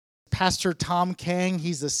Pastor Tom Kang.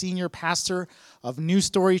 He's the senior pastor of New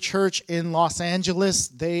Story Church in Los Angeles.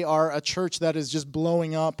 They are a church that is just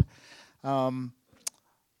blowing up.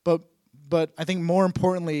 But I think more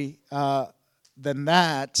importantly than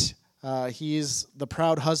that, he's the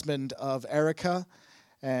proud husband of Erica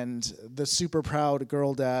and the super proud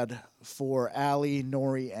girl dad for Allie,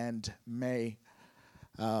 Nori, and May.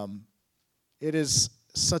 It is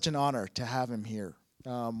such an honor to have him here.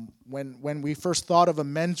 When we first thought of a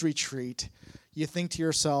men's retreat, you think to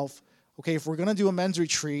yourself, okay, if we're going to do a men's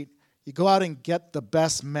retreat, you go out and get the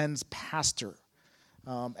best men's pastor.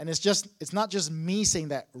 And it's not just me saying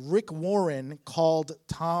that. Rick Warren called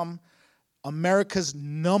Tom America's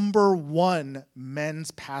 #1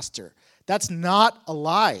 men's pastor. That's not a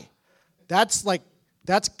lie. That's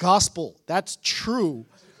gospel. That's true.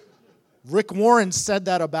 Rick Warren said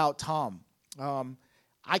that about Tom.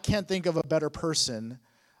 I can't think of a better person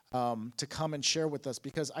to come and share with us,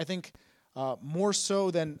 because I think more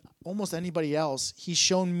so than almost anybody else, he's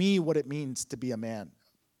shown me what it means to be a man.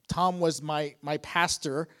 Tom was my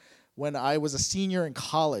pastor when I was a senior in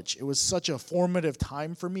college. It was such a formative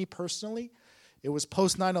time for me personally. It was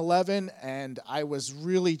post 9/11, and I was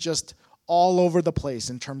really just all over the place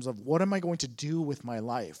in terms of what am I going to do with my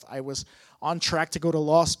life. I was on track to go to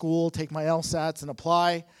law school, take my LSATs, and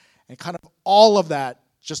apply, and kind of all of that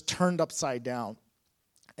just turned upside down.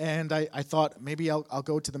 And I thought maybe I'll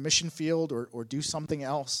go to the mission field or do something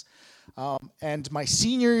else. And my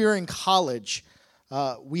senior year in college,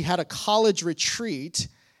 we had a college retreat.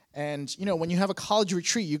 And, you know, when you have a college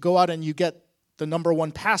retreat, you go out and you get the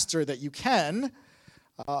 #1 pastor that you can.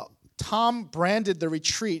 Tom branded the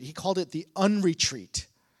retreat. He called it the unretreat.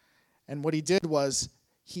 And what he did was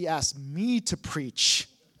he asked me to preach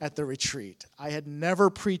at the retreat. I had never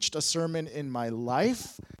preached a sermon in my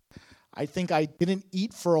life. I think I didn't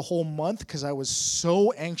eat for a whole month because I was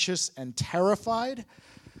so anxious and terrified.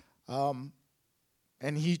 And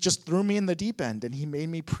he just threw me in the deep end, and he made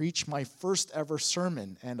me preach my first ever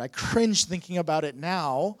sermon. And I cringe thinking about it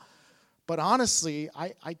now. But honestly,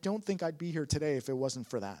 I don't think I'd be here today if it wasn't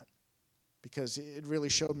for that. Because it really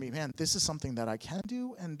showed me, man, this is something that I can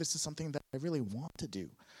do, and this is something that I really want to do.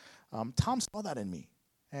 Tom saw that in me.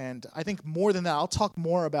 And I think more than that, I'll talk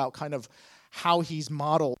more about kind of how he's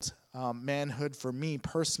modeled manhood for me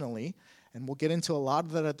personally. And we'll get into a lot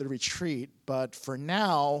of that at the retreat. But for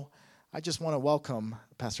now, I just want to welcome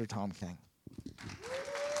Pastor Tom Kang.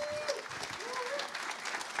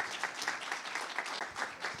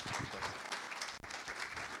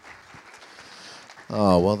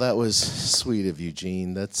 Oh, well, that was sweet of you,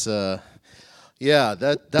 Gene. That's, that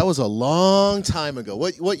was a long time ago.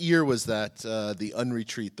 What year was that, the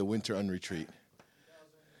unretreat, the winter unretreat?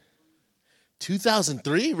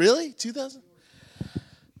 2003? Really? 2000?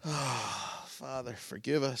 Oh, Father,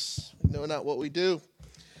 forgive us. We know not what we do.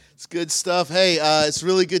 It's good stuff. Hey, it's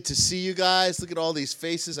really good to see you guys. Look at all these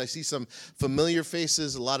faces. I see some familiar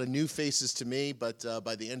faces, a lot of new faces to me, but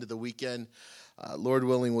by the end of the weekend, Lord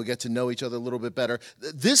willing, we'll get to know each other a little bit better.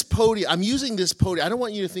 This podium, I'm using this podium. I don't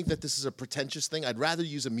want you to think that this is a pretentious thing. I'd rather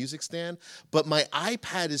use a music stand, but my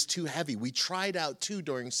iPad is too heavy. We tried out too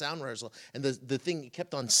during sound rehearsal, and the thing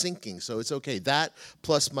kept on sinking, so it's okay. That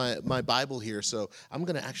plus my Bible here, so I'm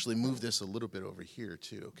going to actually move this a little bit over here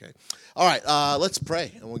too, okay? All right, let's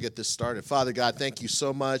pray, and we'll get this started. Father God, thank you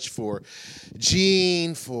so much for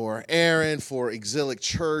Gene, for Aaron, for Exilic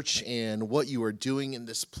Church, and what you are doing in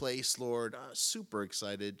this place, Lord. Super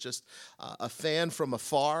excited, just a fan from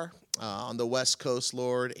afar on the West Coast,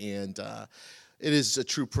 Lord, and it is a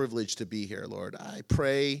true privilege to be here, Lord. I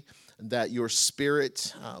pray that your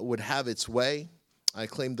Spirit would have its way. I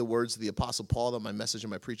claim the words of the Apostle Paul that my message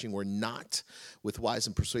and my preaching were not with wise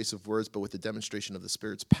and persuasive words, but with the demonstration of the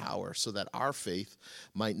Spirit's power, so that our faith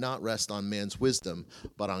might not rest on man's wisdom,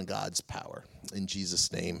 but on God's power. In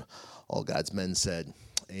Jesus' name, all God's men said,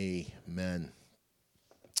 amen.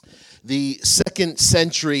 The 2nd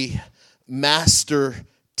century master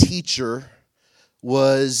teacher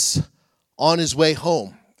was on his way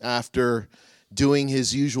home after doing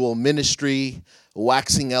his usual ministry,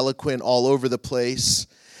 waxing eloquent all over the place.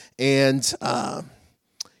 And,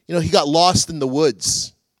 he got lost in the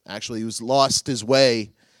woods. Actually, he was lost his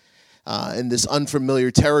way in this unfamiliar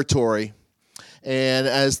territory. And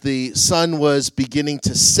as the sun was beginning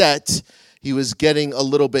to set, he was getting a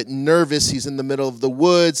little bit nervous. He's in the middle of the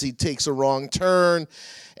woods. He takes a wrong turn,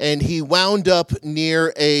 and he wound up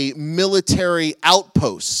near a military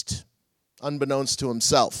outpost, unbeknownst to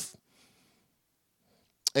himself.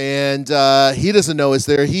 And he doesn't know it's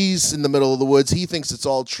there. He's in the middle of the woods. He thinks it's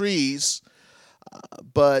all trees.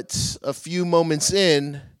 But a few moments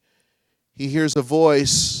in, he hears a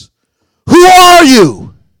voice, Who are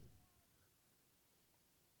you?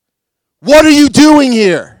 What are you doing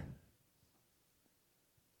here?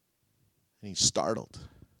 And he's startled.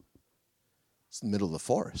 It's in the middle of the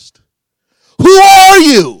forest. Who are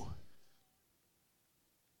you?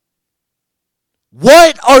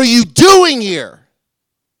 What are you doing here?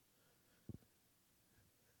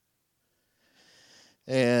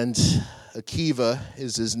 And Akiva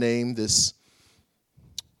is his name, this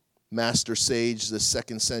master sage, this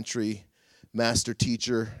 2nd century master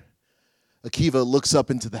teacher. Akiva looks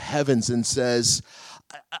up into the heavens and says,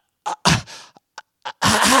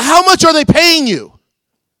 how much are they paying you?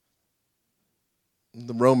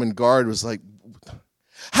 The Roman guard was like,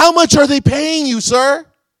 how much are they paying you, sir?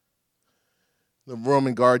 The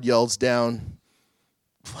Roman guard yells down,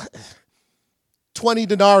 20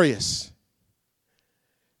 denarius.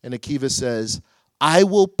 And Akiva says, I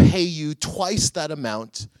will pay you twice that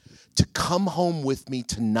amount to come home with me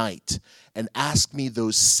tonight and ask me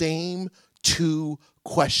those same 2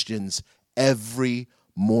 questions every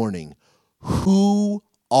morning. Who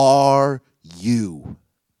are you?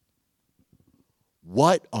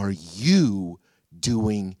 What are you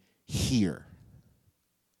doing here?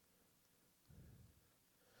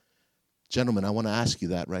 Gentlemen, I want to ask you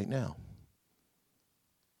that right now.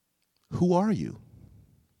 Who are you?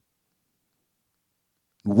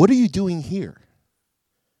 What are you doing here?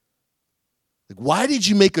 Like, why did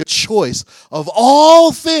you make a choice of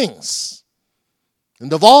all things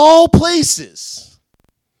and of all places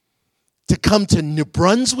to come to New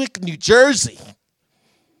Brunswick, New Jersey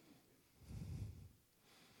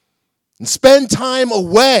and spend time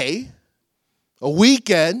away, a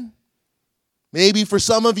weekend? Maybe for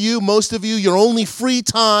some of you, most of you, your only free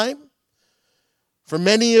time. For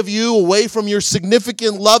many of you, away from your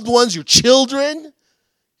significant loved ones, your children,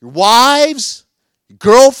 your wives, your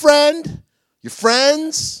girlfriend, your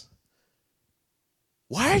friends.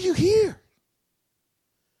 Why are you here?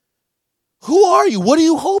 Who are you? What are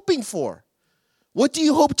you hoping for? What do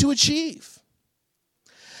you hope to achieve?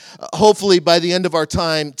 Hopefully, by the end of our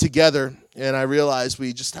time together, and I realize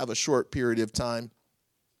we just have a short period of time,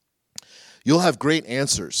 you'll have great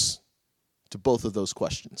answers to both of those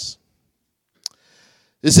questions.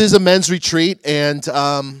 This is a men's retreat, and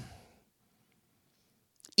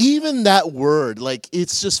even that word, like,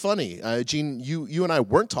 it's just funny. Gene, you and I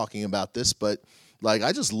weren't talking about this, but like,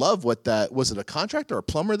 I just love what that, was it a contractor or a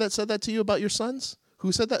plumber that said that to you about your sons?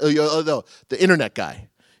 Who said that? Oh, no, the internet guy.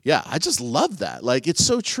 Yeah, I just love that. Like, it's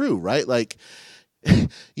so true, right? Like,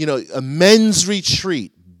 you know, a men's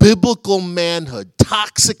retreat, biblical manhood,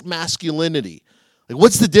 toxic masculinity. Like,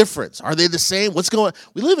 what's the difference? Are they the same? What's going on?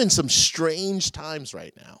 We live in some strange times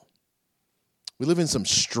right now. We live in some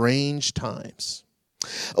strange times.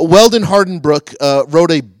 Weldon Hardenbrook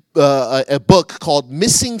wrote a book called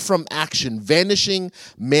Missing from Action, Vanishing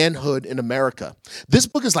Manhood in America. This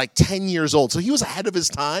book is like 10 years old, so he was ahead of his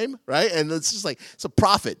time, right? And it's just like, it's a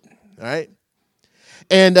prophet, all right?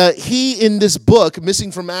 And he, in this book,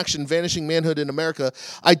 Missing from Action, Vanishing Manhood in America,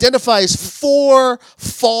 identifies 4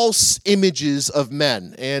 false images of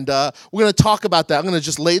men. And we're going to talk about that. I'm going to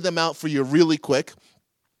just lay them out for you really quick.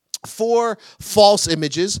 4 false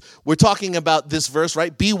images. We're talking about this verse,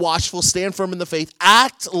 right? Be watchful, stand firm in the faith,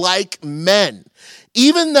 act like men.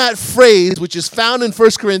 Even that phrase, which is found in 1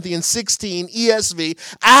 Corinthians 16,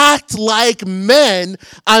 ESV, act like men,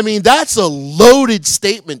 I mean, that's a loaded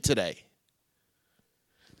statement today.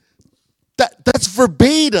 That's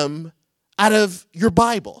verbatim out of your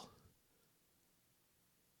Bible.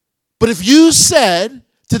 But if you said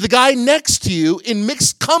to the guy next to you in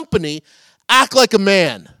mixed company, act like a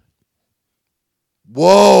man,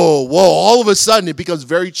 whoa, all of a sudden it becomes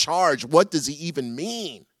very charged. What does he even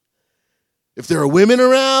mean? If there are women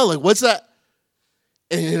around, like, what's that?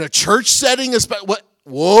 And in a church setting, what?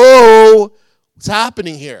 Whoa, what's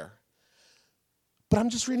happening here? But I'm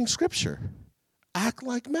just reading scripture. Act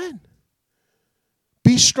like men.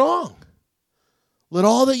 Be strong. Let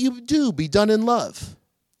all that you do be done in love.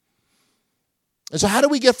 And so how do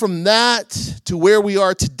we get from that to where we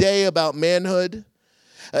are today about manhood?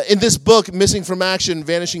 In this book, Missing from Action,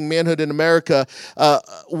 Vanishing Manhood in America,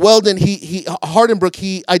 Weldon, Hardenbrook,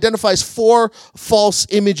 he identifies 4 false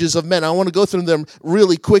images of men. I want to go through them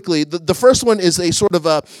really quickly. The first one is a sort of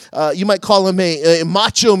a, you might call him a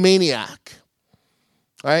macho maniac,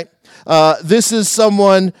 right? This is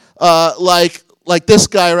someone like this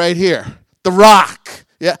guy right here, The Rock.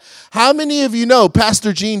 Yeah. How many of you know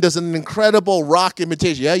Pastor Gene does an incredible rock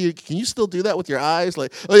imitation? Yeah, can you still do that with your eyes?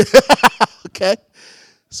 Like, okay.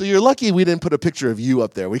 So you're lucky we didn't put a picture of you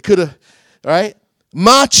up there. We could have, right?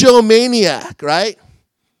 Macho maniac, right?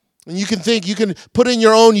 And you can put in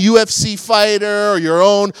your own UFC fighter or your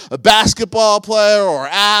own basketball player or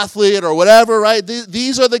athlete or whatever, right?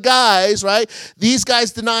 These are the guys, right? These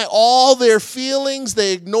guys deny all their feelings.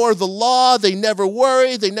 They ignore the law. They never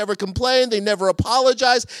worry. They never complain. They never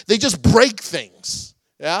apologize. They just break things,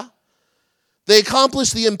 yeah? They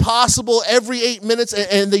accomplish the impossible every 8 minutes,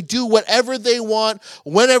 and they do whatever they want,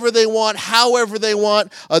 whenever they want, however they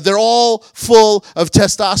want. They're all full of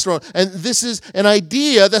testosterone. And this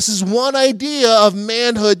is one idea of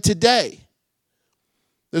manhood today.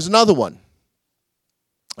 There's another one,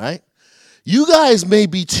 right? You guys may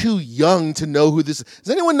be too young to know who this is.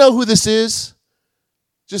 Does anyone know who this is?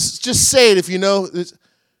 Just say it if you know.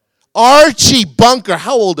 Archie Bunker.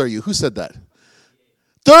 How old are you? Who said that?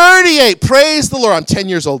 38. Praise the Lord. I'm 10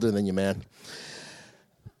 years older than you, man.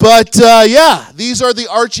 But yeah, these are the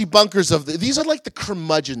Archie Bunkers these are like the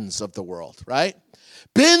curmudgeons of the world, right?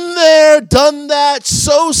 Been there, done that,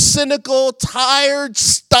 so cynical, tired,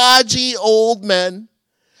 stodgy old men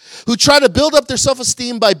who try to build up their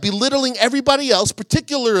self-esteem by belittling everybody else,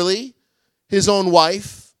 particularly his own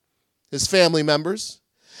wife, his family members.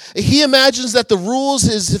 He imagines that the rules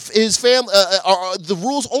the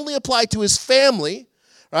rules only apply to his family,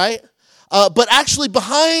 right? But actually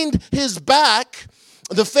behind his back,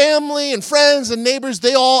 the family and friends and neighbors,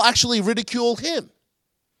 they all actually ridicule him.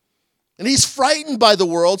 And he's frightened by the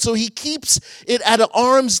world, so he keeps it at an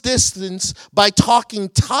arm's distance by talking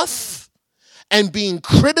tough and being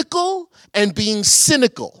critical and being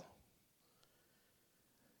cynical.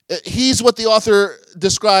 He's what the author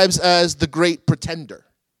describes as the great pretender.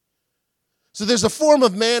 So there's a form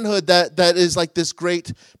of manhood that is like this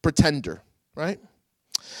great pretender, right?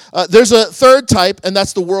 There's a third type, and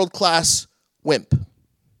that's the world-class wimp,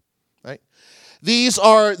 right? These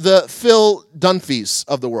are the Phil Dunphys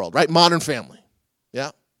of the world, right? Modern Family,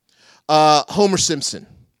 yeah? Homer Simpson,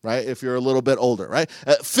 right? If you're a little bit older, right?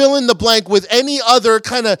 Fill in the blank with any other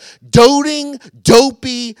kind of doting,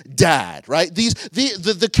 dopey dad, right?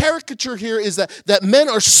 The caricature here is that men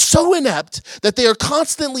are so inept that they are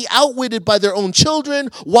constantly outwitted by their own children,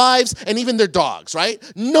 wives, and even their dogs, right?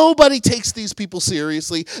 Nobody takes these people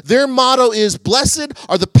seriously. Their motto is, blessed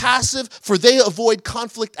are the passive, for they avoid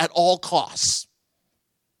conflict at all costs,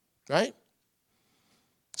 right?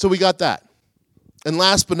 So we got that. And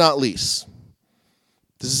last but not least,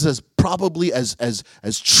 this is probably as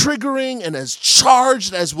triggering and as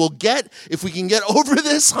charged as we'll get if we can get over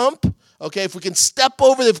this hump, okay? If we can step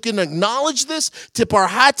over, if we can acknowledge this, tip our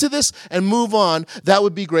hat to this, and move on, that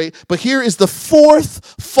would be great. But here is the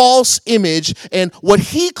fourth false image and what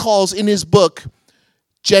he calls in his book,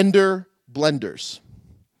 gender blenders,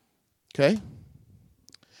 okay?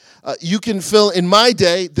 You can fill, in my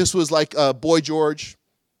day, this was like Boy George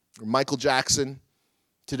or Michael Jackson.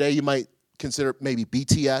 Today you might consider maybe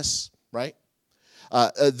BTS, right?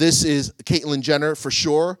 This is Caitlyn Jenner for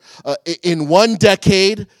sure. In one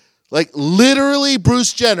decade, like literally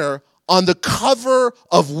Bruce Jenner on the cover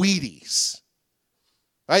of Wheaties,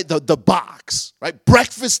 right? The box, right?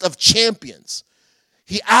 Breakfast of Champions.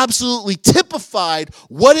 He absolutely typified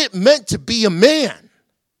what it meant to be a man.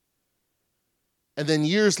 And then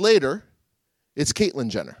years later, it's Caitlyn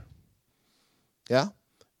Jenner. Yeah?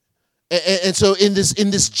 And so in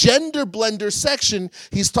this gender blender section,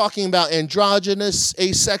 he's talking about androgynous,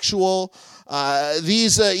 asexual. I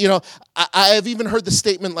have even heard the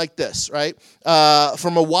statement like this, right,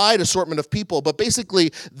 from a wide assortment of people. But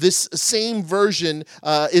basically, this same version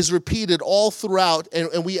is repeated all throughout.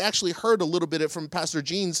 And we actually heard a little bit from Pastor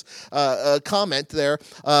Gene's comment there.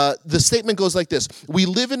 The statement goes like this. We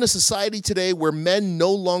live in a society today where men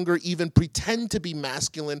no longer even pretend to be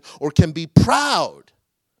masculine or can be proud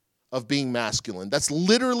of being masculine. That's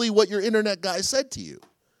literally what your internet guy said to you,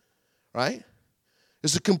 right?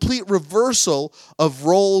 There's a complete reversal of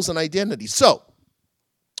roles and identities. So,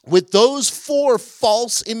 with those four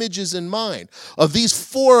false images in mind, of these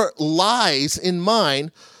four lies in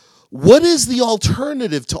mind, what is the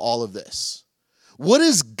alternative to all of this? What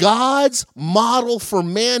is God's model for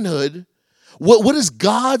manhood? What is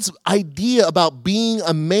God's idea about being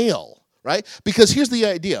a male? Right? Because here's the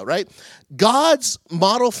idea, right? God's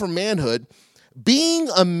model for manhood, being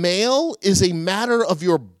a male is a matter of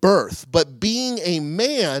your birth, but being a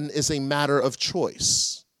man is a matter of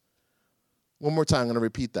choice. One more time, I'm going to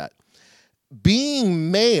repeat that.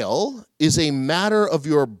 Being male is a matter of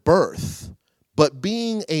your birth, but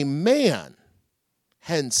being a man,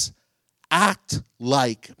 hence, act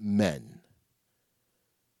like men.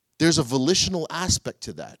 There's a volitional aspect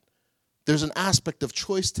to that. There's an aspect of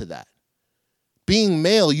choice to that. Being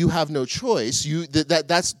male, you have no choice.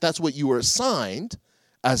 That's what you were assigned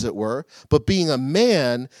as it were, but being a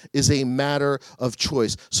man is a matter of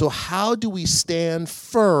choice. So how do we stand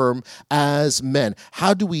firm as men?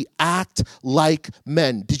 How do we act like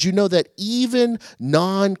men? Did you know that even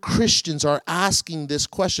non-Christians are asking this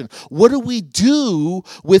question? What do we do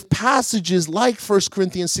with passages like 1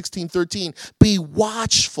 Corinthians 16:13? Be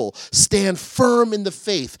watchful, stand firm in the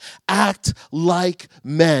faith, act like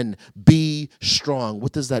men, be strong.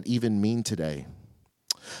 What does that even mean today?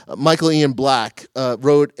 Michael Ian Black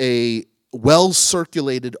wrote a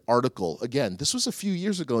well-circulated article. Again, this was a few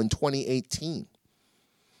years ago in 2018.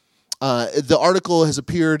 The article has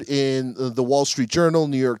appeared in the Wall Street Journal,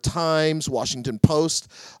 New York Times, Washington Post.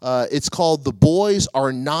 It's called "The Boys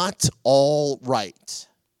Are Not All Right."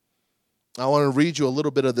 I want to read you a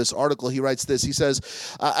little bit of this article. He writes this. He says,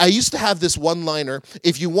 I used to have this one-liner.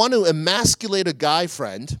 If you want to emasculate a guy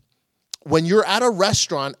friend, when you're at a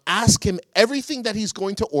restaurant, ask him everything that he's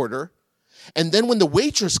going to order, and then when the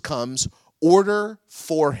waitress comes, order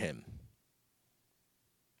for him.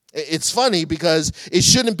 It's funny because it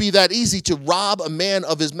shouldn't be that easy to rob a man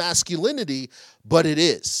of his masculinity, but it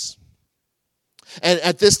is. And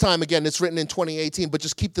at this time, again, it's written in 2018, but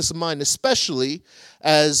just keep this in mind, especially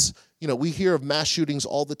as, we hear of mass shootings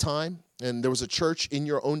all the time. And there was a church in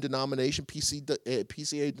your own denomination,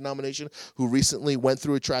 PCA denomination, who recently went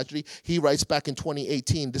through a tragedy. He writes back in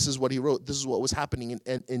 2018, this is what he wrote. This is what was happening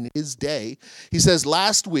in his day. He says,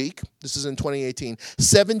 last week, this is in 2018,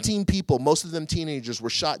 17 people, most of them teenagers, were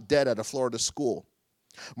shot dead at a Florida school.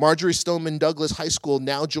 Marjorie Stoneman Douglas High School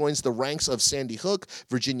now joins the ranks of Sandy Hook,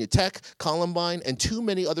 Virginia Tech, Columbine, and too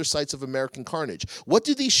many other sites of American carnage. What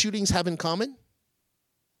do these shootings have in common?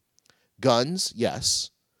 Guns,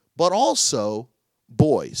 yes, but also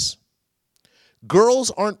boys.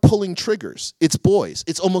 Girls aren't pulling triggers. It's boys.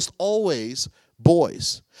 It's almost always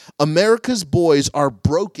boys. America's boys are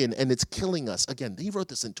broken, and it's killing us. Again, he wrote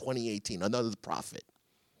this in 2018, another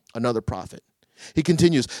prophet. He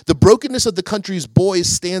continues, the brokenness of the country's boys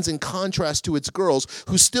stands in contrast to its girls,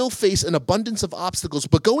 who still face an abundance of obstacles,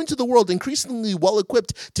 but go into the world increasingly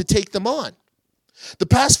well-equipped to take them on. The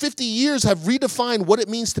past 50 years have redefined what it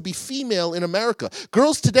means to be female in America.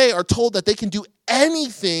 Girls today are told that they can do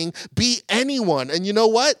anything, be anyone. And you know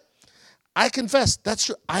what? I confess, that's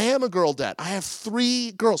true. I am a girl dad. I have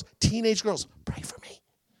 3 girls, teenage girls. Pray for me.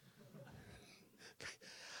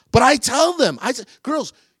 But I tell them,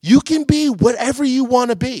 girls, you can be whatever you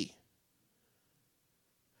want to be.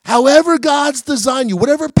 However God's designed you,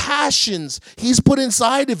 whatever passions he's put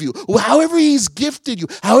inside of you, however he's gifted you,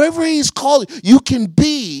 however he's called you, you can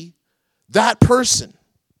be that person.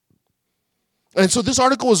 And so this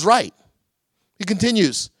article is right. He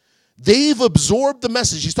continues, they've absorbed the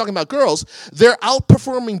message. He's talking about girls. They're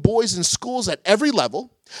outperforming boys in schools at every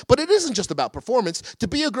level. But it isn't just about performance. To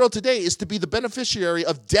be a girl today is to be the beneficiary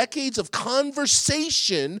of decades of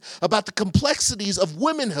conversation about the complexities of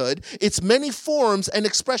womanhood, its many forms and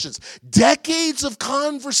expressions. Decades of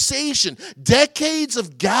conversation, decades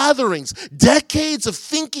of gatherings, decades of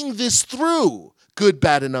thinking this through, good,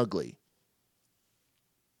 bad, and ugly.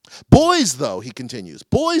 Boys, though, he continues,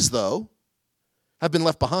 have been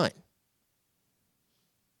left behind.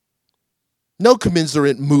 No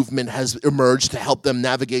commensurate movement has emerged to help them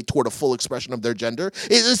navigate toward a full expression of their gender.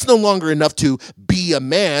 It's no longer enough to be a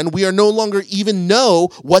man. We are no longer even know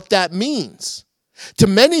what that means. Too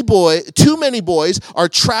many boys are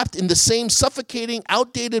trapped in the same suffocating,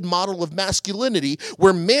 outdated model of masculinity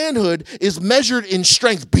where manhood is measured in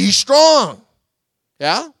strength. Be strong.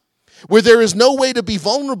 Yeah? Where there is no way to be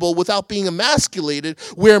vulnerable without being emasculated,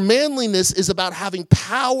 where manliness is about having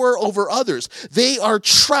power over others. They are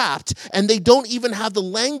trapped, and they don't even have the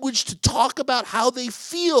language to talk about how they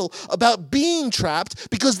feel about being trapped,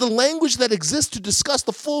 because the language that exists to discuss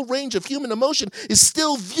the full range of human emotion is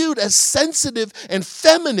still viewed as sensitive and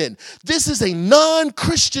feminine. This is a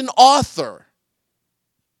non-Christian author.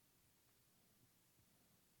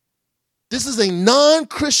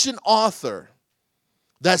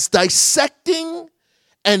 That's dissecting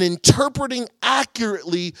and interpreting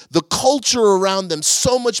accurately the culture around them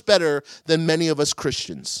so much better than many of us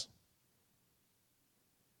Christians.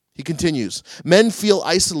 He continues, men feel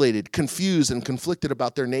isolated, confused, and conflicted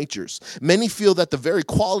about their natures. Many feel that the very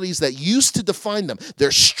qualities that used to define them,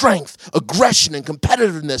 their strength, aggression, and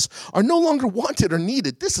competitiveness, are no longer wanted or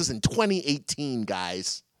needed. This is in 2018,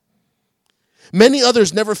 guys. Many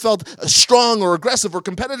others never felt strong or aggressive or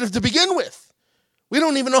competitive to begin with. We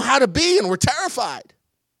don't even know how to be, and we're terrified.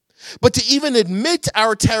 But to even admit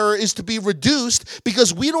our terror is to be reduced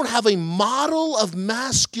because we don't have a model of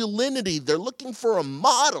masculinity. They're looking for a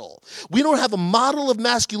model. We don't have a model of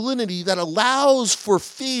masculinity that allows for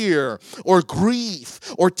fear or grief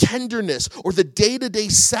or tenderness or the day-to-day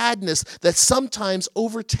sadness that sometimes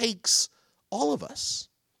overtakes all of us.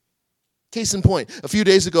 Case in point, a few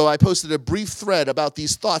days ago, I posted a brief thread about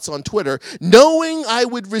these thoughts on Twitter, knowing I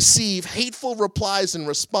would receive hateful replies in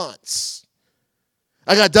response.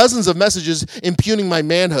 I got dozens of messages impugning my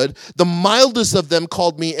manhood. The mildest of them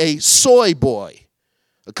called me a soy boy,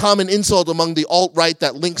 a common insult among the alt-right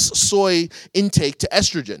that links soy intake to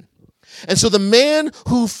estrogen. And so the man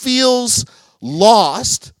who feels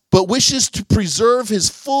lost but wishes to preserve his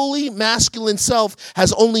fully masculine self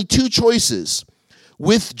has only two choices: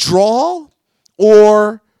 withdrawal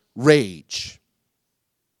or rage.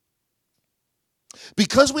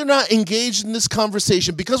 Because we're not engaged in this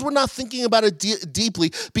conversation, because we're not thinking about it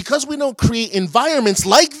deeply, because we don't create environments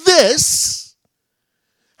like this.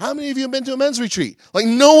 How many of you have been to a men's retreat? Like,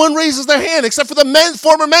 no one raises their hand except for the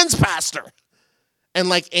former men's pastor and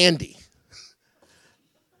like Andy.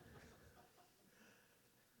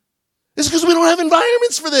 It's because we don't have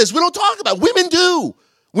environments for this. We don't talk about it. Women do.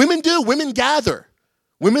 Women do. Women gather.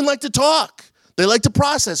 Women like to talk. They like to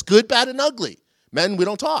process good, bad, and ugly. Men, we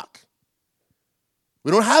don't talk.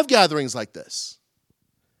 We don't have gatherings like this.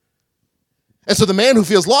 And so the man who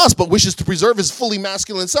feels lost but wishes to preserve his fully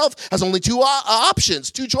masculine self has only two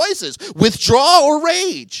options, two choices: withdraw or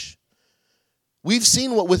rage. We've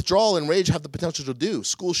seen what withdrawal and rage have the potential to do.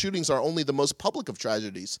 School shootings are only the most public of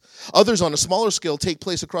tragedies. Others on a smaller scale take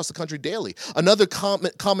place across the country daily. Another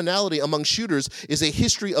commonality among shooters is a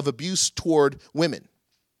history of abuse toward women.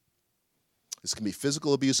 This can be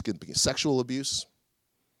physical abuse, it can be sexual abuse,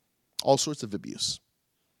 all sorts of abuse.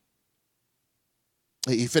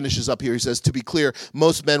 He finishes up here. He says, to be clear,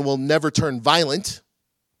 most men will never turn violent.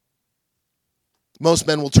 Most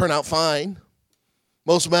men will turn out fine.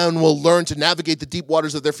 Most men will learn to navigate the deep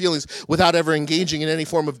waters of their feelings without ever engaging in any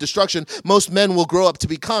form of destruction. Most men will grow up to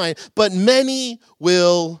be kind, but many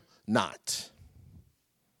will not.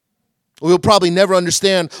 We'll probably never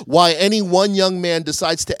understand why any one young man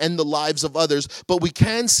decides to end the lives of others, but we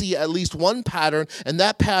can see at least one pattern, and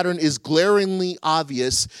that pattern is glaringly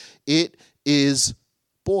obvious. It is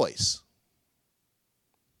boys.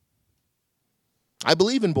 I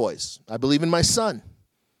believe in boys. I believe in my son.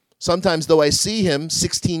 Sometimes, though, I see him,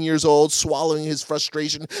 16 years old, swallowing his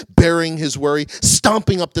frustration, burying his worry,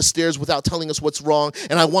 stomping up the stairs without telling us what's wrong,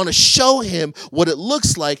 and I want to show him what it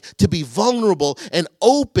looks like to be vulnerable and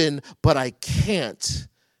open, but I can't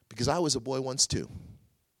because I was a boy once too.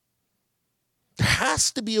 There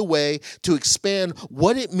has to be a way to expand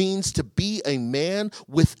what it means to be a man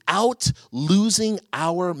without losing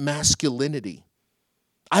our masculinity.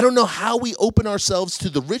 I don't know how we open ourselves to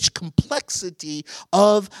the rich complexity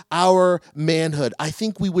of our manhood. I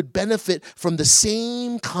think we would benefit from the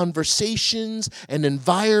same conversations and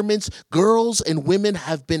environments girls and women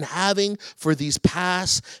have been having for these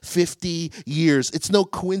past 50 years. It's no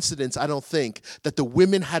coincidence, I don't think, that the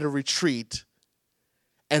women had a retreat,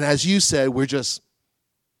 and as you said, we're just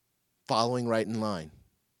following right in line.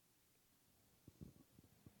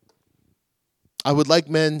 I would like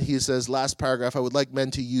men, he says, last paragraph, I would like men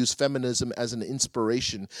to use feminism as an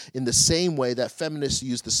inspiration in the same way that feminists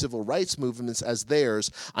use the civil rights movements as theirs.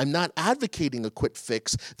 I'm not advocating a quick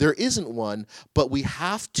fix. There isn't one, but we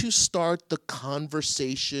have to start the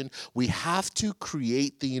conversation. We have to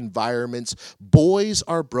create the environments. Boys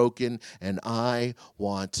are broken, and I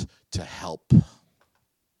want to help. And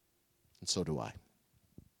so do I.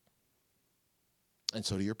 And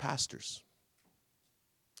so do your pastors.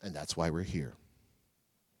 And that's why we're here.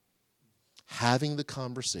 Having the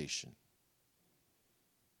conversation.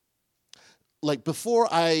 Like, before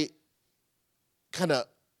I kind of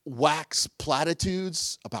wax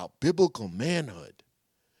platitudes about biblical manhood,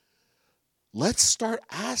 let's start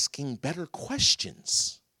asking better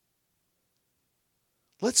questions.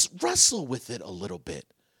 Let's wrestle with it a little bit.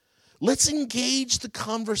 Let's engage the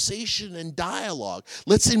conversation and dialogue.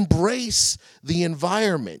 Let's embrace the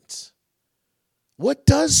environment. What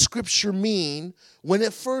does Scripture mean when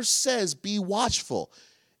it first says be watchful?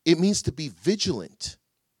 It means to be vigilant.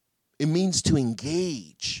 It means to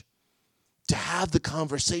engage, to have the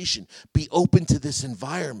conversation, be open to this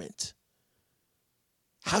environment.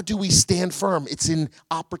 How do we stand firm? It's in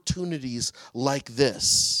opportunities like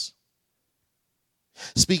this.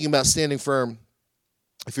 Speaking about standing firm,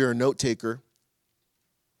 if you're a note taker,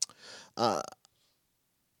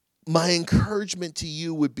 my encouragement to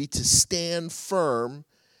you would be to stand firm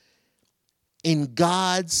in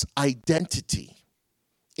God's identity,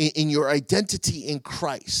 in your identity in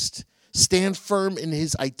Christ. Stand firm in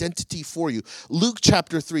his identity for you. Luke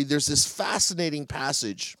chapter 3, there's this fascinating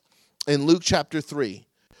passage in Luke chapter 3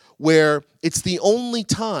 where it's the only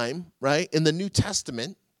time, right, in the New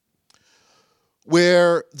Testament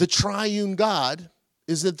where the triune God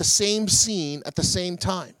is at the same scene at the same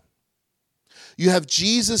time. You have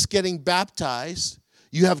Jesus getting baptized.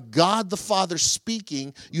 You have God the Father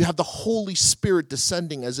speaking. You have the Holy Spirit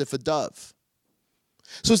descending as if a dove.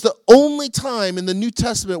 So it's the only time in the New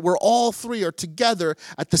Testament where all three are together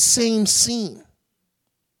at the same scene.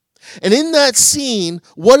 And in that scene,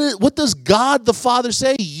 what does God the Father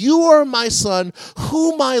say? You are my Son,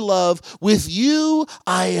 whom I love. With you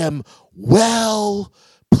I am well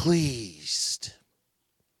pleased.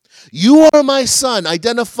 You are my Son,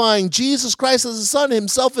 identifying Jesus Christ as the Son,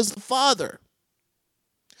 himself as the Father,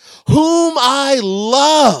 whom I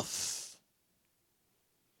love.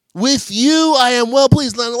 With you I am well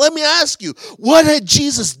pleased. Now, let me ask you, what had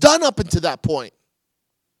Jesus done up until that point?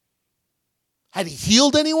 Had he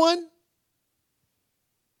healed anyone?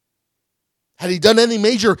 Had he done any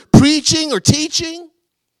major preaching or teaching?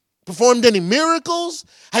 Performed any miracles?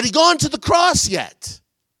 Had he gone to the cross yet?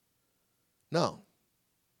 No.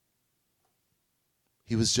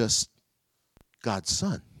 He was just God's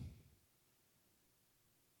Son.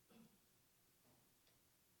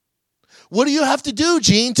 What do you have to do,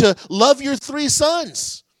 Gene, to love your three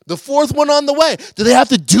sons? The fourth one on the way. Do they have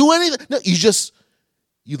to do anything? No,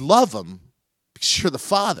 you love them because you're the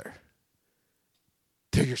Father.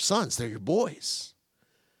 They're your sons. They're your boys.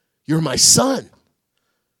 You're my son.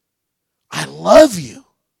 I love you.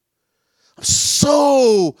 I'm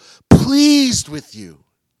so pleased with you.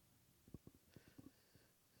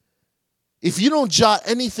 If you don't jot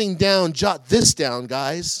anything down, jot this down,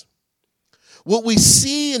 guys. What we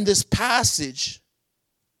see in this passage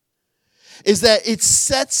is that it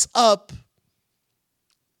sets up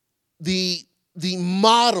the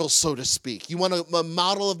model, so to speak. You want a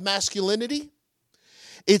model of masculinity?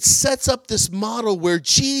 It sets up this model where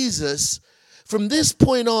Jesus, from this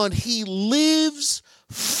point on, he lives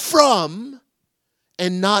from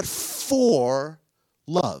and not for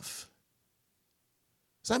love.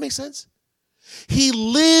 Does that make sense? He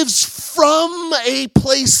lives from a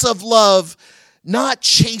place of love, not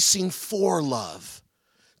chasing for love,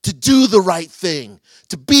 to do the right thing,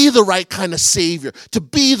 to be the right kind of Savior, to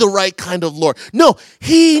be the right kind of Lord. No,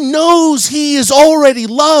 he knows he is already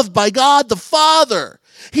loved by God the Father.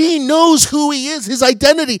 He knows who he is, his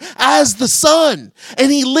identity as the Son.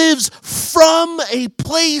 And he lives from a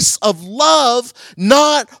place of love,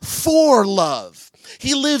 not for love.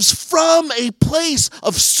 He lives from a place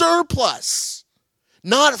of surplus,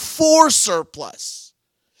 not for surplus.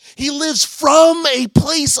 He lives from a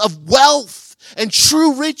place of wealth and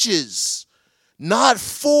true riches, not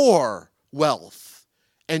for wealth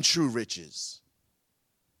and true riches.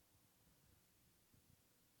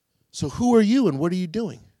 So who are you and what are you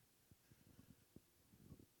doing?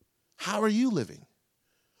 How are you living?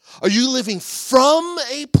 Are you living from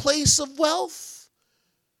a place of wealth?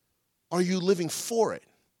 Or are you living for it?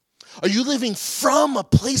 Are you living from a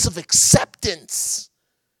place of acceptance?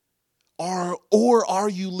 Or are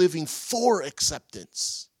you living for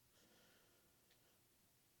acceptance?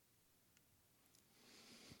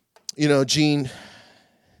 You know, Gene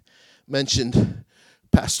mentioned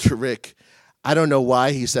Pastor Rick. I don't know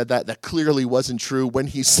why he said that. That clearly wasn't true. When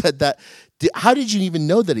he said that, how did you even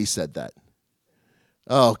know that he said that?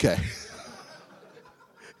 Oh, okay.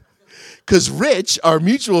 Because Rich, our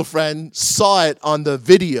mutual friend, saw it on the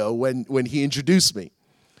video when he introduced me.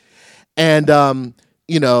 And,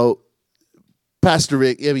 you know, Pastor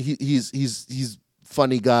Rick, I mean, he's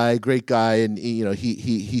funny guy, great guy, and you know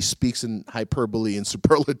he speaks in hyperbole and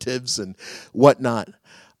superlatives and whatnot.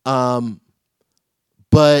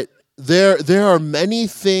 But there are many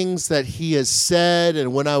things that he has said,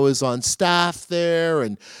 and when I was on staff there,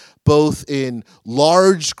 and both in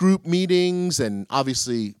large group meetings and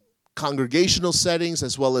obviously congregational settings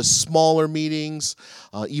as well as smaller meetings,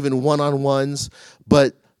 even one-on-ones.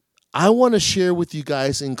 But I want to share with you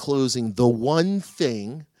guys in closing the one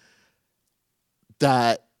thing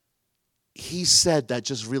that he said that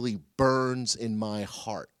just really burns in my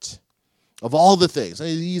heart. Of all the things, I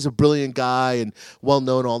mean, he's a brilliant guy and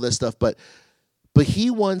well-known, all this stuff, but he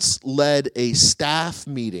once led a staff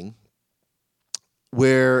meeting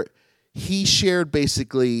where he shared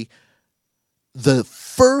basically the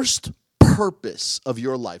first purpose of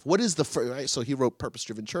your life. What is the first, right? So he wrote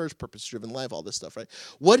Purpose-Driven Church, Purpose-Driven Life, all this stuff, right?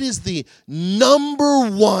 What is the number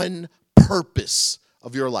one purpose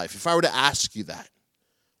of your life? If I were to ask you that,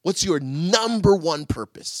 what's your number one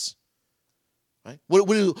purpose? Right?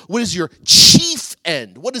 What is your chief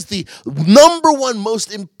end? What is the number one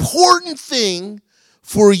most important thing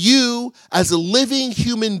for you as a living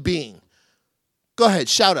human being? Go ahead,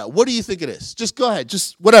 shout out. What do you think it is? Just go ahead,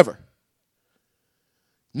 just whatever.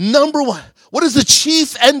 Number one, what is the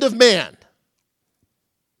chief end of man?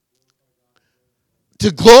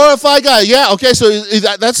 To glorify God. Yeah, okay, so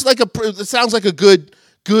that's like that sounds like a good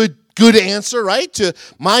answer, right? To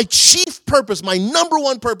my chief purpose, my number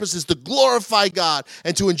one purpose is to glorify God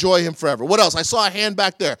and to enjoy him forever. What else? I saw a hand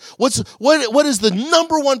back there. What is the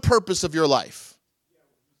number one purpose of your life?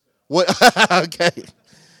 What? Okay.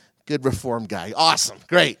 Good reform guy. Awesome.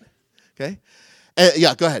 Great. Okay.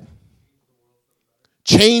 Yeah, go ahead.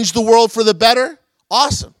 Change the world for the better.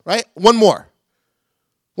 Awesome, right? One more.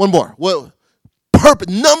 Well,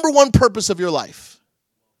 number one purpose of your life.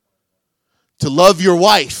 To love your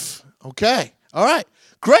wife. Okay. All right.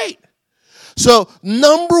 Great. So,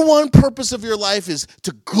 number one purpose of your life is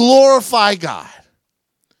to glorify God,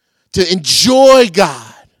 to enjoy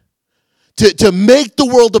God, to make the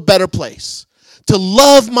world a better place, to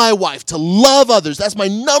love my wife, to love others. That's my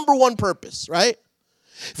number one purpose, right?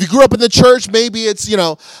 If you grew up in the church, maybe it's,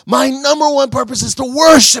 my number one purpose is to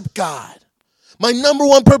worship God. My number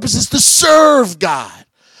one purpose is to serve God.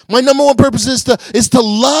 My number one purpose is to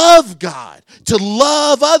love God, to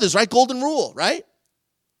love others, right? Golden rule, right?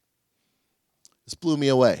 This blew me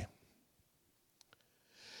away.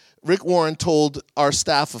 Rick Warren told our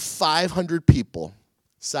staff of 500 people,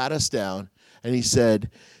 sat us down, and he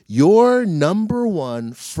said, your number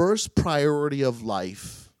one first priority of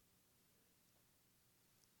life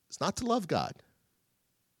is not to love God.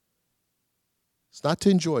 It's not to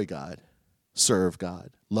enjoy God, serve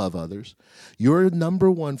God, love others. Your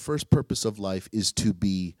number one first purpose of life is to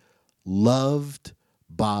be loved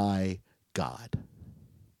by God.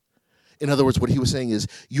 In other words, what he was saying is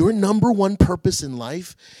your number one purpose in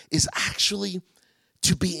life is actually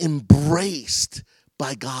to be embraced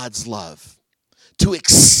by God's love, to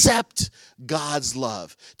accept God's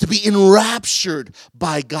love, to be enraptured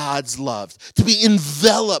by God's love, to be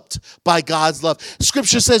enveloped by God's love.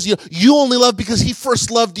 Scripture says you only love because he first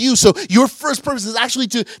loved you. So your first purpose is actually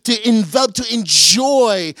to envelop, to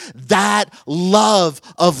enjoy that love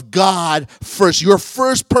of God first. Your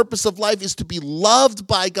first purpose of life is to be loved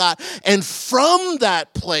by God. And from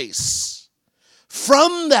that place,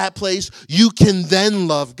 you can then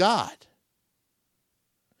love God.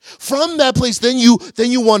 From that place, then you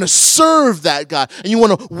want to serve that God, and you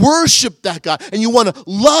want to worship that God, and you want to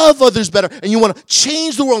love others better, and you want to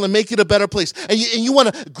change the world and make it a better place, and you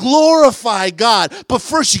want to glorify God. But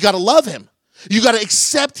first, you got to love him. You got to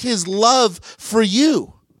accept his love for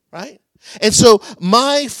you, right? And so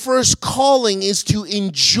my first calling is to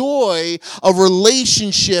enjoy a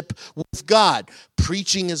relationship with God.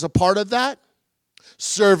 Preaching is a part of that.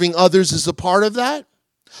 Serving others is a part of that.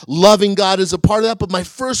 Loving God is a part of that, but my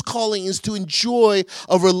first calling is to enjoy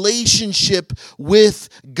a relationship with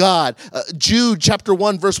God. Jude chapter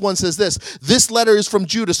 1 verse 1 says this letter is from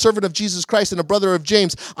Jude, a servant of Jesus Christ and a brother of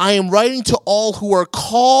James. I am writing to all who are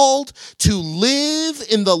called to live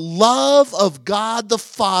in the love of God the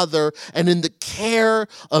Father and in the care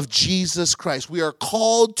of Jesus Christ. We are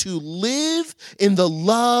called to live in the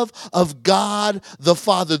love of God the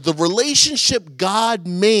Father. The relationship God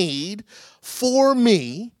made for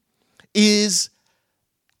me is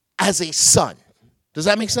as a son. Does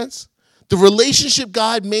that make sense? The relationship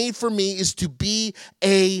God made for me is to be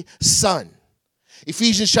a son.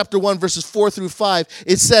 Ephesians chapter 1, verses 4 through 5,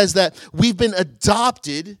 it says that we've been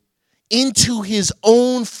adopted into his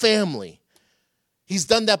own family. He's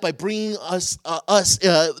done that by bringing us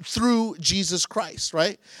through Jesus Christ,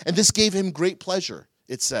 right? And this gave him great pleasure,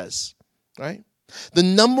 it says, right? The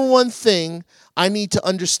number one thing I need to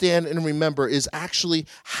understand and remember is actually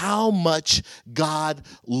how much God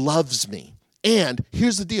loves me. And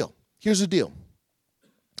here's the deal.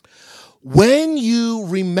 When you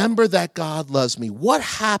remember that God loves me, what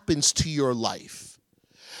happens to your life?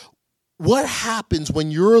 What happens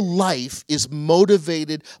when your life is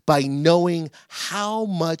motivated by knowing how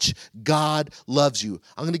much God loves you?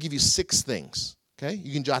 I'm going to give you 6 things. Okay,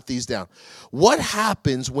 you can jot these down. What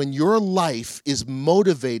happens when your life is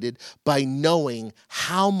motivated by knowing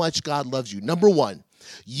how much God loves you? Number 1,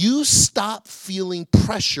 you stop feeling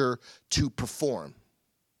pressure to perform.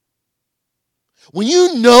 When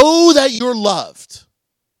you know that you're loved,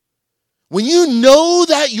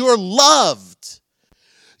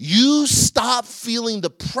 you stop feeling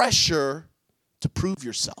the pressure to prove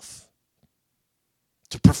yourself,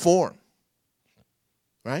 to perform,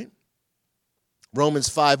 right? Romans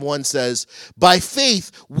 5:1 says, by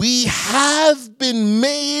faith we have been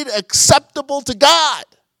made acceptable acceptable to God.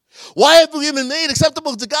 Why have we been made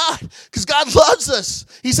acceptable to God? Because God loves us.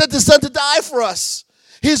 He sent his son to die for us.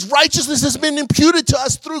 His righteousness has been imputed to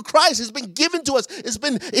us through Christ. It's been given to us. It's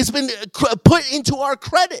been put into our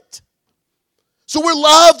credit. So we're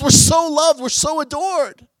loved. We're so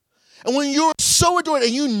adored. And when you're so adored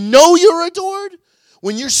and you know you're adored,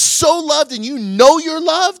 when you're so loved and you know you're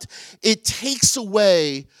loved, it takes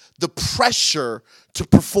away the pressure to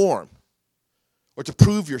perform or to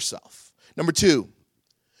prove yourself. Number 2,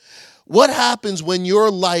 what happens when your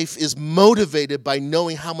life is motivated by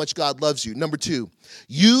knowing how much God loves you? Number 2,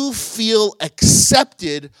 you feel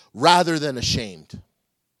accepted rather than ashamed.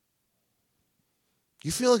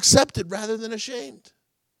 You feel accepted rather than ashamed.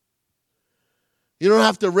 You don't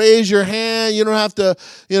have to raise your hand. You don't have to,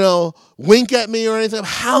 wink at me or anything.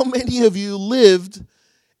 How many of you lived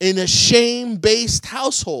in a shame-based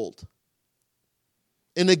household?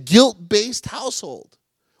 In a guilt-based household?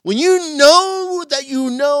 When you know that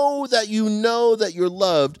you're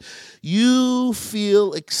loved, you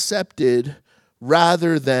feel accepted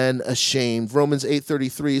rather than ashamed. Romans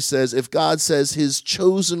 8:33 says, if God says his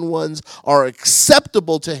chosen ones are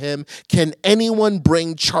acceptable to him, can anyone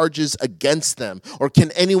bring charges against them? Or can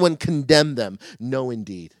anyone condemn them? No,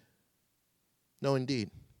 indeed. No, indeed.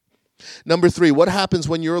 Number 3, what happens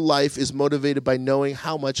when your life is motivated by knowing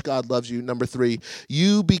how much God loves you? Number 3,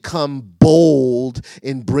 you become bold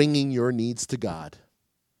in bringing your needs to God.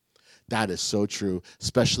 That is so true,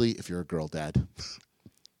 especially if you're a girl dad.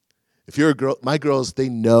 If you're a girl, my girls, they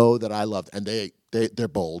know that I love, and they're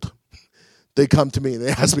bold. They come to me and they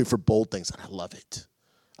ask me for bold things, and I love it.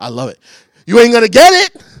 I love it. You ain't gonna get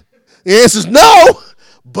it. The answer is no,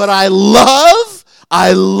 but I love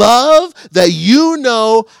that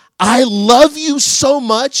I love you so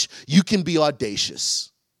much, you can be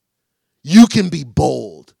audacious. You can be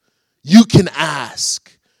bold. You can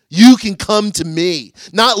ask. You can come to me,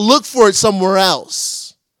 not look for it somewhere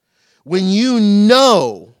else. When you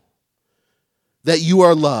know that you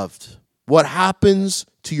are loved, what happens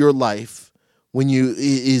to your life when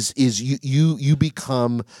you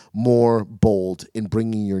become more bold in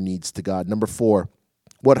bringing your needs to God? Number 4,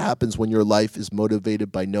 what happens when your life is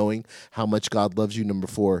motivated by knowing how much God loves you? Number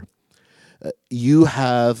 4, you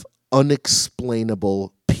have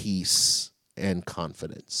unexplainable peace and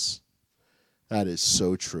confidence. That is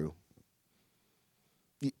so true.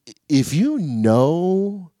 If you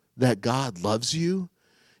know that God loves you,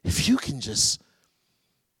 if you can just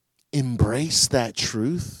embrace that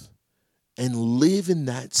truth and live in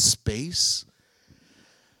that space,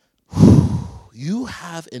 you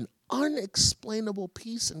have an unexplainable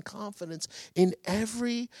peace and confidence in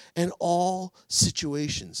every and all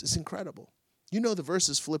situations. It's incredible. You know the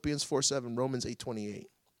verses, Philippians 4:7, Romans 8:28.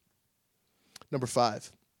 Number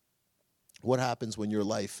 5, what happens when your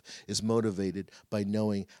life is motivated by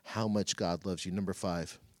knowing how much God loves you? Number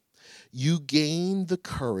 5, you gain the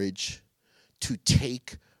courage to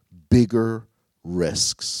take bigger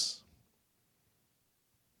risks.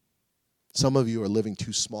 Some of you are living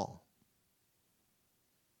too small.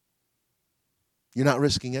 You're not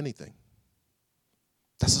risking anything.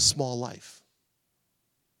 That's a small life.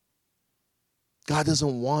 God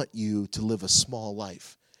doesn't want you to live a small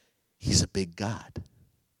life. He's a big God.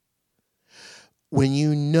 When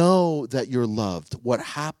you know that you're loved, what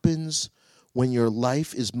happens when your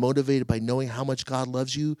life is motivated by knowing how much God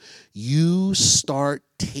loves you, you start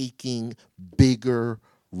taking bigger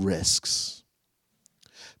risks.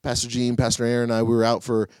 Pastor Gene, Pastor Aaron, and I, we were out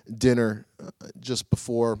for dinner just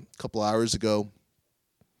before, a couple hours ago.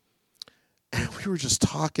 And we were just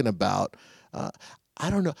talking about, I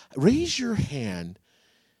don't know, raise your hand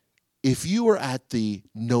if you were at the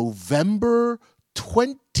November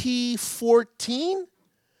 2014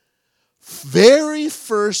 very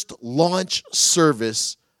first launch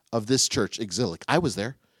service of this church, Exilic. I was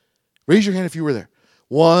there. Raise your hand if you were there.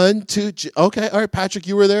 1, 2, okay. All right, Patrick,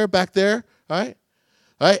 you were there, back there. All right.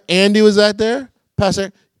 All right, Andy was out there.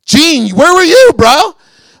 Pastor Gene, where were you, bro?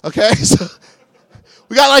 Okay, so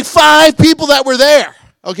we got like 5 people that were there,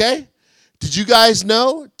 okay? Did you guys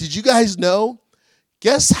know?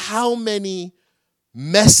 Guess how many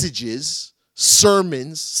messages,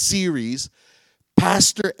 sermons, series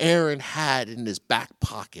Pastor Aaron had in his back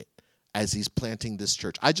pocket as he's planting this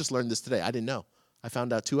church? I just learned this today. I didn't know. I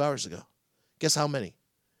found out 2 hours ago. Guess how many?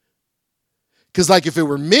 Because like if it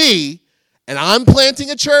were me and I'm planting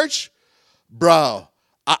a church, bro,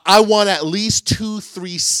 I want at least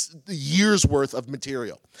 2-3 years worth of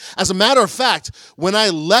material. As a matter of fact, when I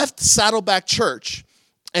left Saddleback Church,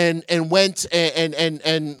 and went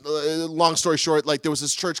and long story short, like there was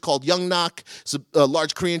this church called Youngnak. It's a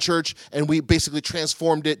large Korean church, and we basically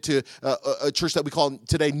transformed it to a church that we call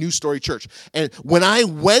today New Story Church. And when I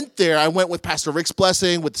went there, I went with Pastor Rick's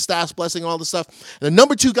blessing, with the staff's blessing, all this stuff. And the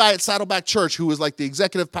number 2 guy at Saddleback Church, who was like the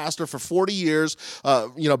executive pastor for 40 years,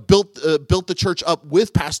 built the church up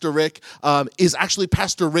with Pastor Rick, is actually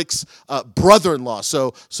Pastor Rick's brother-in-law.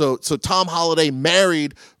 So Tom Holliday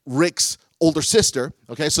married Rick's older sister.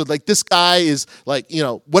 Okay, so like this guy is like,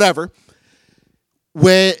 whatever.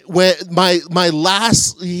 When my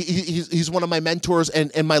last, he's one of my mentors,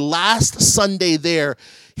 and my last Sunday there,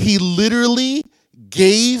 he literally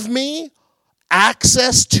gave me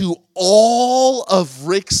access to all of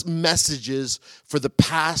Rick's messages for the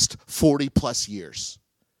past 40 plus years.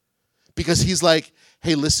 Because he's like,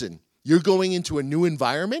 hey, listen, you're going into a new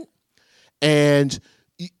environment, and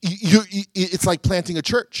it's like planting a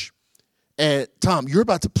church. And Tom, you're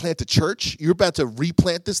about to plant a church. You're about to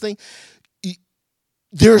replant this thing.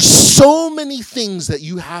 There's so many things that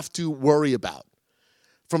you have to worry about,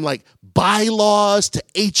 from like bylaws to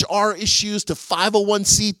HR issues to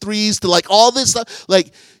 501c3s to like all this stuff.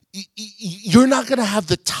 Like, you're not going to have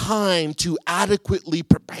the time to adequately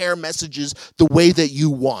prepare messages the way that you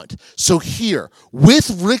want. So here,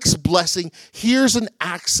 with Rick's blessing, here's an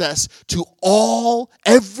access to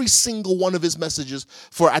every single one of his messages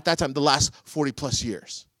for, at that time, the last 40 plus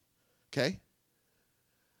years. Okay?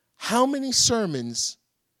 How many sermons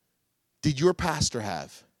did your pastor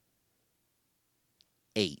have?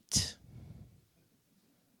 8.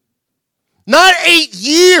 Not 8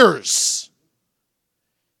 years.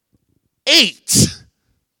 8.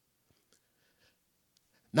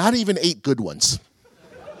 Not even 8 good ones. Is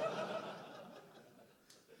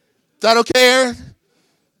that okay, Aaron?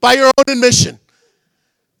 By your own admission.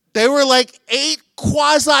 They were like 8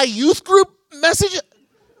 quasi-youth group messages.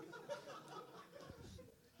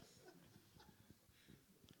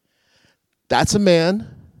 That's a man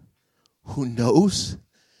who knows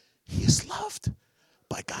he is loved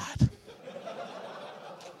by God.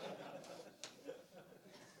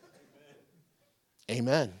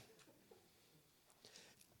 Amen.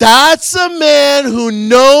 That's a man who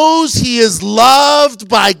knows he is loved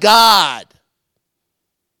by God.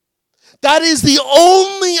 That is the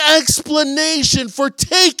only explanation for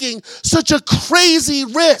taking such a crazy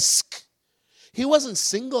risk. He wasn't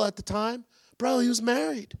single at the time. Bro, he was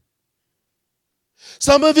married.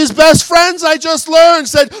 Some of his best friends, I just learned,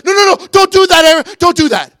 said, no, don't do that, Aaron. Don't do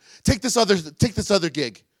that. Take this other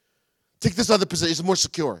gig. Take this other position. It's more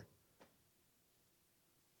secure.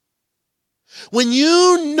 When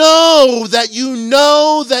you know that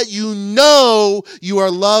you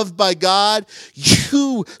are loved by God,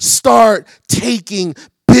 you start taking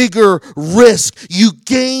bigger risk. You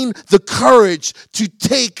gain the courage to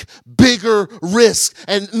take bigger risks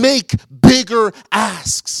and make bigger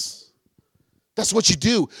asks. That's what you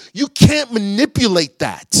do. You can't manipulate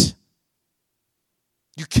that.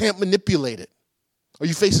 You can't manipulate it. Are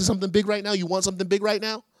you facing something big right now? You want something big right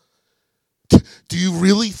now? Do you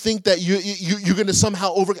really think that you're going to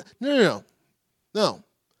somehow No.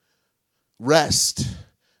 Rest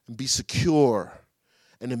and be secure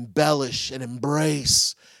and embellish and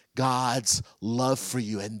embrace God's love for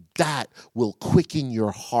you. And that will quicken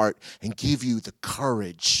your heart and give you the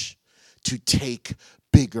courage to take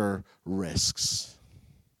bigger risks.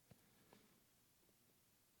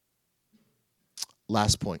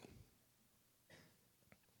 Last point.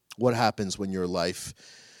 What happens when your life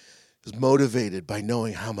is motivated by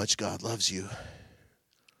knowing how much God loves you?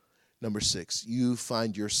 Number 6, you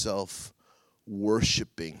find yourself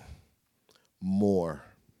worshiping more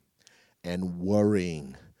and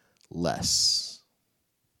worrying less.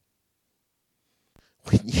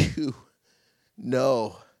 When you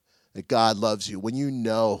know that God loves you, when you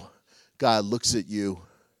know God looks at you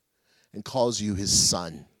and calls you his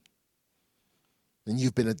son, and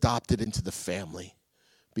you've been adopted into the family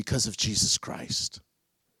because of Jesus Christ.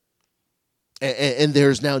 And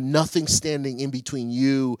there's now nothing standing in between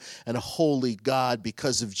you and a holy God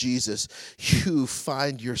because of Jesus. You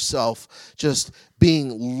find yourself just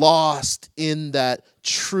being lost in that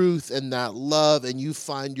truth and that love, and you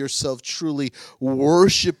find yourself truly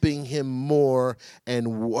worshiping him more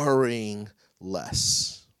and worrying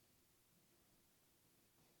less.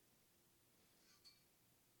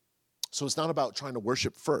 So it's not about trying to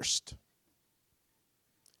worship first.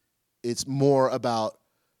 It's more about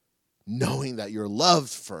knowing that you're loved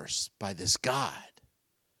first by this God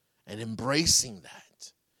and embracing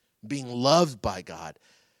that, being loved by God.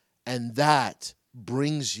 And that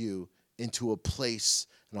brings you into a place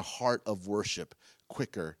and a heart of worship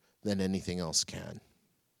quicker than anything else can.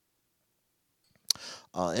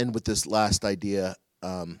 End with this last idea.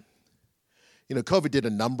 COVID did a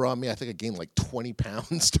number on me. I think I gained like 20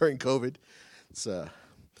 pounds during COVID. It's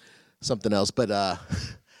something else. But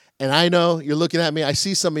and I know you're looking at me. I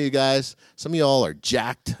see some of you guys. Some of y'all are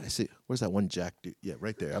jacked. I see. Where's that one jacked dude? Yeah,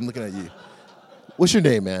 right there. I'm looking at you. What's your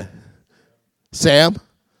name, man? Sam?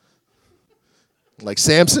 Like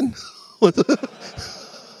Samson?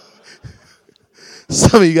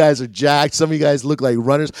 Some of you guys are jacked. Some of you guys look like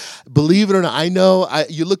runners. Believe it or not, I know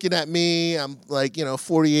you're looking at me. I'm like,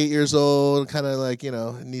 48 years old, kind of like,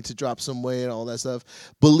 need to drop some weight, all that stuff.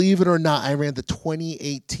 Believe it or not, I ran the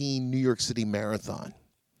 2018 New York City Marathon.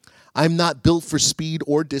 I'm not built for speed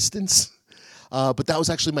or distance, but that was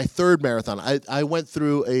actually my third marathon. I went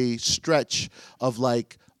through a stretch of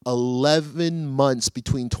like 11 months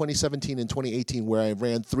between 2017 and 2018 where I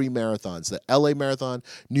ran 3 marathons, the LA Marathon,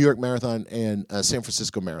 New York Marathon, and San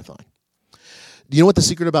Francisco Marathon. Do you know what the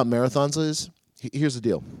secret about marathons is? Here's the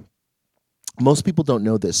deal. Most people don't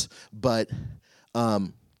know this, but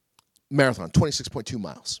marathon, 26.2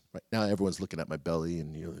 miles. Right now everyone's looking at my belly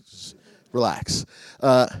and just relax.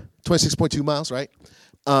 26.2 miles, right?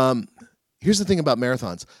 Here's the thing about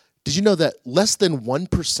marathons. Did you know that less than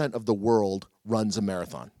 1% of the world runs a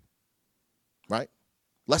marathon, right?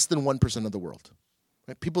 Less than 1% of the world.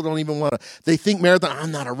 Right? People don't even want to. They think marathon.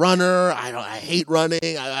 I'm not a runner. I hate running.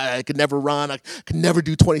 I could never run. I could never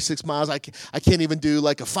do 26 miles. I can't even do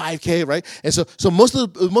like a 5K, right? And so most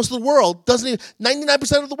of the world doesn't even.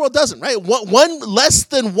 99% of the world doesn't, right? Less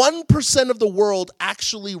than 1% of the world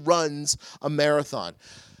actually runs a marathon.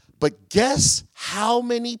 But guess how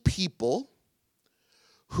many people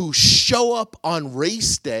who show up on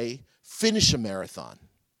race day finish a marathon?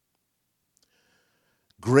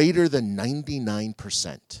 Greater than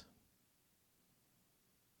 99%.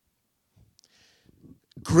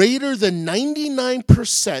 Greater than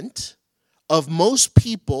 99% of most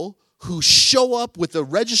people who show up with a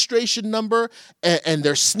registration number and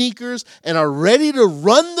their sneakers and are ready to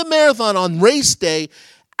run the marathon on race day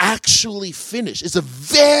actually finish. It's a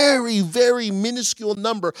very, very minuscule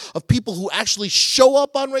number of people who actually show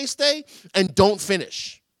up on race day and don't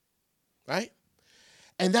finish, right?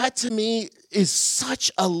 And that to me is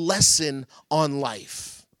such a lesson on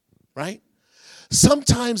life, right?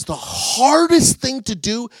 Sometimes the hardest thing to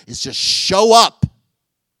do is just show up.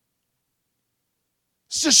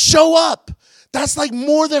 Just show up. That's like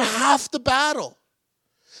more than half the battle.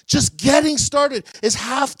 Just getting started is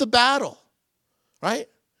half the battle, right?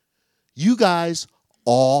 You guys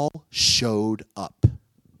all showed up.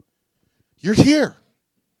 You're here.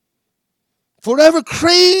 For whatever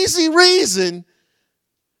crazy reason,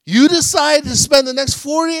 you decided to spend the next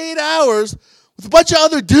 48 hours with a bunch of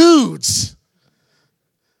other dudes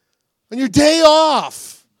on your day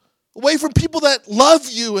off, away from people that love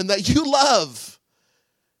you and that you love,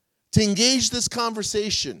 to engage this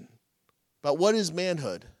conversation about what is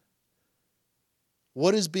manhood,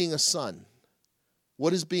 what is being a son,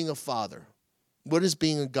 what is being a father, what is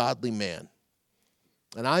being a godly man.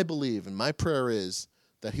 And I believe, and my prayer is,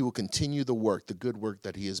 that he will continue the work, the good work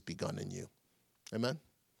that he has begun in you. Amen?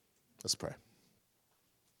 Let's pray.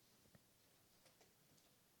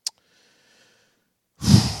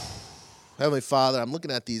 Heavenly Father, I'm looking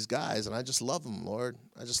at these guys, and I just love them, Lord.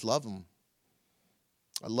 I just love them.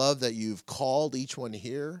 I love that you've called each one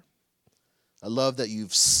here. I love that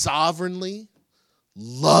you've sovereignly,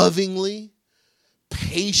 lovingly,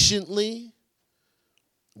 patiently,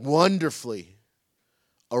 wonderfully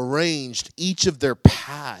arranged each of their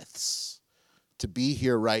paths to be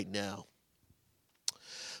here right now.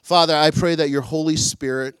 Father, I pray that your Holy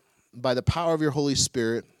Spirit, by the power of your Holy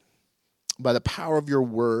Spirit, by the power of your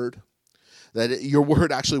word, that your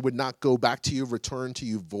word actually would not go back to you, return to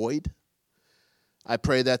you void. I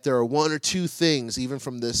pray that there are one or two things, even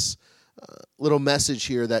from this little message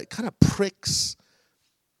here, that kind of pricks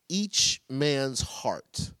each man's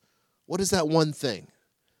heart. What is that one thing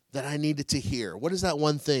that I needed to hear? What is that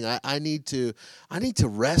one thing I need to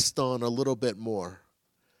rest on a little bit more?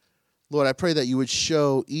 Lord, I pray that you would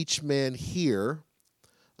show each man here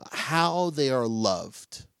how they are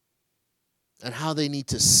loved and how they need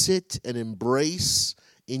to sit and embrace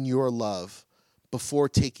in your love before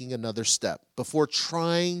taking another step, before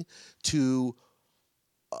trying to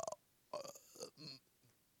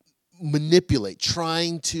manipulate,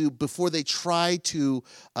 before they try to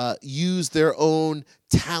use their own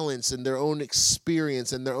talents and their own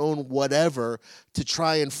experience and their own whatever to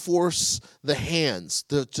try and force the hands,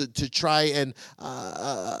 to try and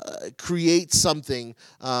create something.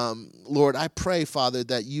 Lord, I pray, Father,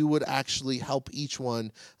 that you would actually help each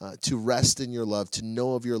one to rest in your love, to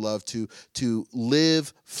know of your love, to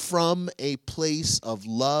live from a place of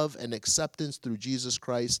love and acceptance through Jesus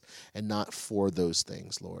Christ and not for those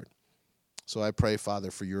things, Lord. So I pray,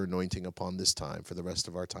 Father, for your anointing upon this time, for the rest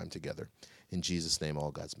of our time together. In Jesus' name,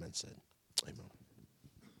 all God's men said, amen.